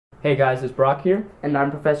Hey guys, it's Brock here, And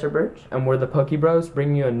I'm Professor Birch. and we're the Pokebros,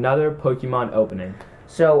 bringing you another Pokemon opening.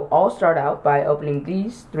 So I'll start out by opening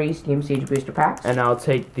these 3 Steam Siege booster packs. And I'll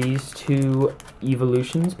take these 2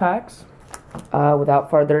 Evolutions packs. Without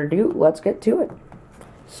further ado, let's get to it.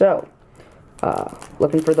 So,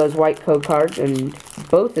 looking for those white code cards in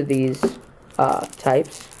both of these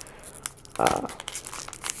types.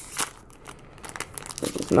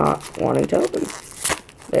 This is not wanting to open.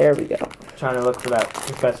 There we go. Trying to look for that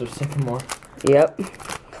Professor Sycamore. Yep.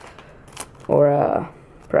 Or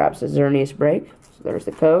perhaps a Xerneas break. So there's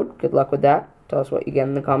the code. Good luck with that. Tell us what you get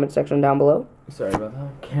in the comment section down below. Sorry about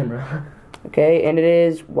that. Camera. Okay, and it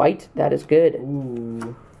is white. That is good.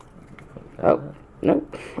 Ooh. Oh,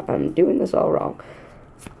 nope. I'm doing this all wrong.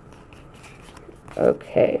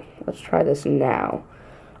 Okay, let's try this now.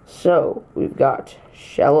 So, we've got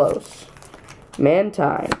Shellos,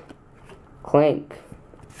 Mantine, Clank,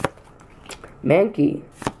 Mankey,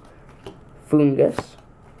 Fungus,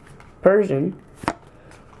 Persian,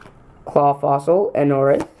 Claw Fossil,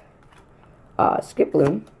 Anorith,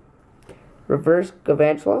 Skiploom, Reverse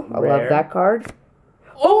Galvantula. I love Rare. that card.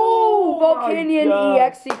 Oh, Volcanion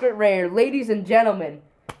EX Secret Rare. Ladies and gentlemen,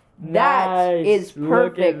 that Nice. is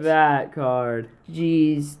perfect. Look at that card.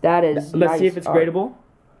 Jeez, that is Let's see nice if it's art. gradable.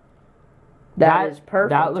 That is perfect.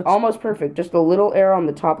 that looks- almost perfect. Just a little error on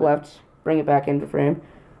the top left. Bring it back into frame.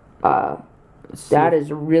 That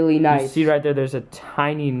is really nice. You see right there, there's a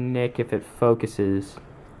tiny nick if it focuses.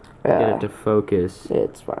 Get it to focus.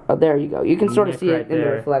 It's fine. Oh, there you go. You can sort of Nick see it right in the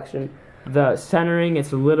there. reflection. The centering,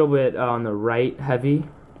 it's a little bit on the right heavy.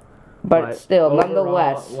 But still, overall,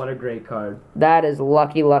 nonetheless, what a great card. that is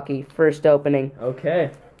lucky. First opening.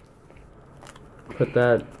 Okay. Put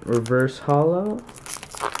that reverse hollow.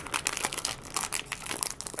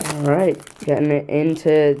 Alright, getting it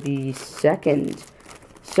into the second.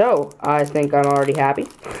 So, I think I'm already happy.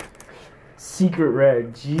 Secret rare.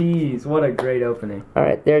 Jeez, what a great opening.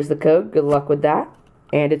 Alright, there's the code. Good luck with that.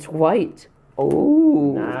 And it's white.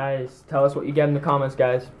 Oh, Nice. Tell us what you get in the comments,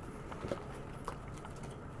 guys.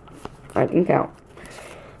 I can count.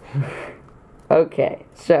 Okay,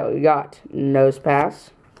 so we got Nosepass,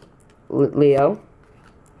 Leo,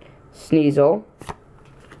 Sneasel,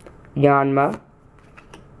 Yanma,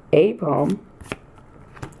 Apom,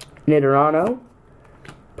 Nidorano,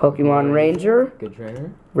 Pokemon Ranger, Good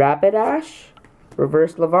trainer. Rapidash,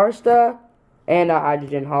 Reverse Lavarsta, and a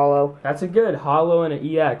Hydrogen Hollow. That's a good hollow and an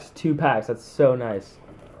EX. 2 packs. That's so nice.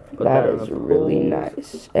 Put That on is the really pool.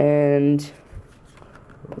 nice. And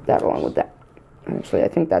put that along with that. Actually, I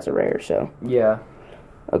think that's a rare, so. Yeah.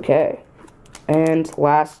 Okay. And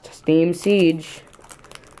last Steam Siege.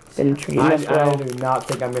 Been treating us I well. do not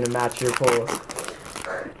think I'm going to match your pull.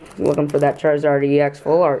 Looking for that Charizard EX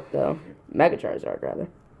full art, though. Mega Charizard, rather.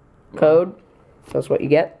 Code. That's what you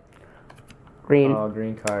get. Green. Oh,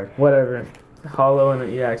 green card. Whatever. Hollow and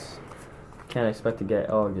an EX. Can't expect to get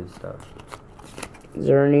all good stuff.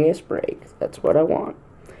 Xerneas break. That's what I want.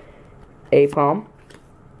 Apom.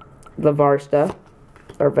 Lavarsta.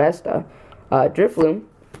 Or Vesta. Drifloom.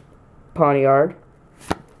 Pawniard.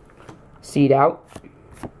 Seed Out.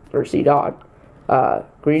 Or Seed Odd.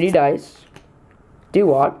 Greedy Dice.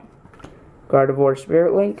 Duat. Gardevoir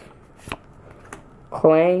Spirit Link.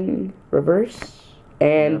 Clang Reverse.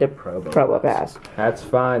 And Yeah, a Probopass. That's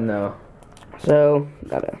fine, though. So,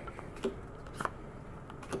 gotta.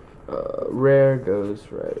 Rare goes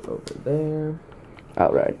right over there.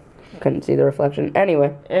 Oh, right. Couldn't see the reflection.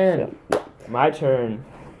 Anyway. And So, my turn.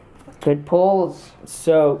 good pulls.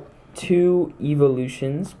 So, 2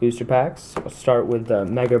 Evolutions booster packs. I'll start with the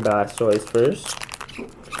Mega Blastoise first.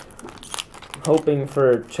 Hoping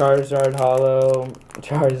for Charizard Hollow,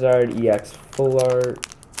 Charizard EX Full Art.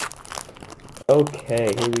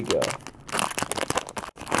 Okay, here we go.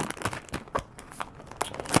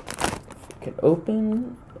 Can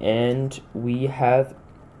open, and we have.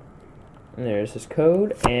 And there's his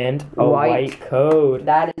code and a white code.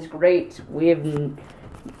 That is great.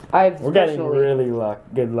 I've We're getting personally, really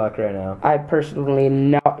good luck right now. I've personally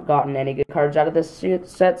not gotten any good cards out of this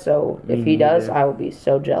set, so if Me he does, neither. I will be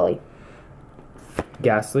so jelly.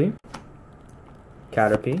 Ghastly,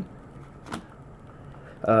 Caterpie,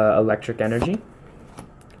 Electric Energy,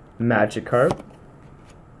 Magikarp,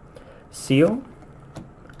 Seal,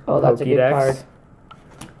 Oh, that's a good card.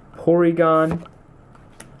 Porygon,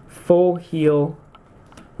 Full Heal,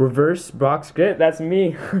 Reverse Box Grit, that's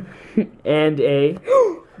me, and a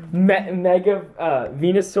Mega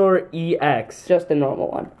Venusaur EX. Just a normal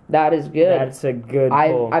one. That is good. That's a good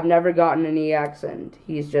pull. I've never gotten an EX, and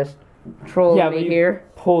he's just trolling me but you here.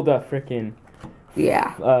 pulled a freaking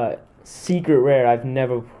Yeah. secret rare. I've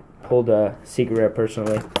never pulled a secret rare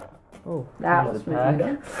personally. Oh, That here's was the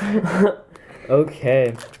Magneto. pack.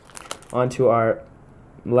 Okay, on to our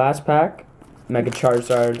last pack, Mega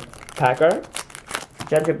Charizard pack art.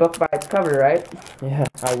 Judge a book by its cover, right? Yeah,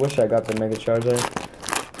 I wish I got the Mega Charizard.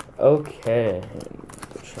 Okay,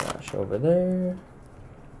 trash over there.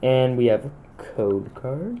 And we have a code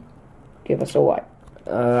card. Give us a what?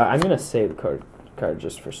 I'm gonna save the card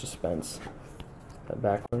just for suspense.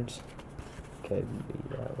 Backwards. Okay,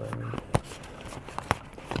 be that way.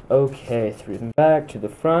 Okay, through them back to the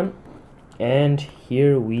front, and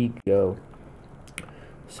here we go.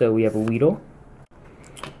 So we have a Weedle,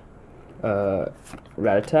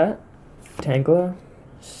 Rattata, Tangela,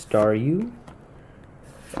 Staryu,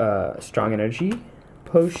 Strong Energy,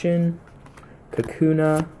 Potion,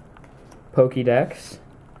 Kakuna, Pokédex,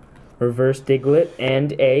 Reverse Diglett,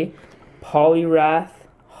 and a Poliwrath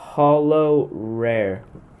Holo Rare.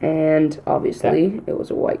 And obviously, it was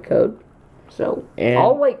a white code. So, And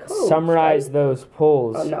all white codes. summarize right? those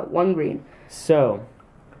pulls. Oh, no, one green. So,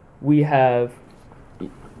 we have The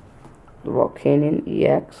Volcanion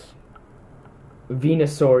EX.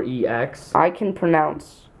 Venusaur EX, I can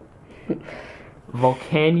pronounce.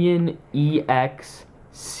 Volcanion EX,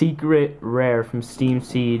 Secret Rare from Steam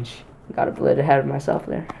Siege, Got a bit ahead of myself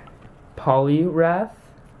there. Poliwrath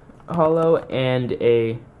Hollow, and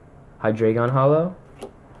a Hydreigon Hollow.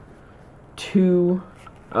 Two,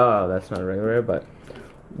 oh, that's not a regular rare, but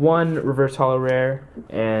one reverse hollow rare,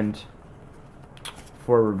 and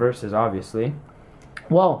four reverses, obviously.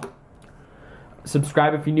 Well,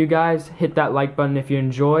 subscribe if you're new, guys. Hit that like button if you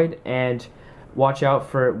enjoyed, and watch out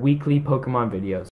for weekly Pokemon videos.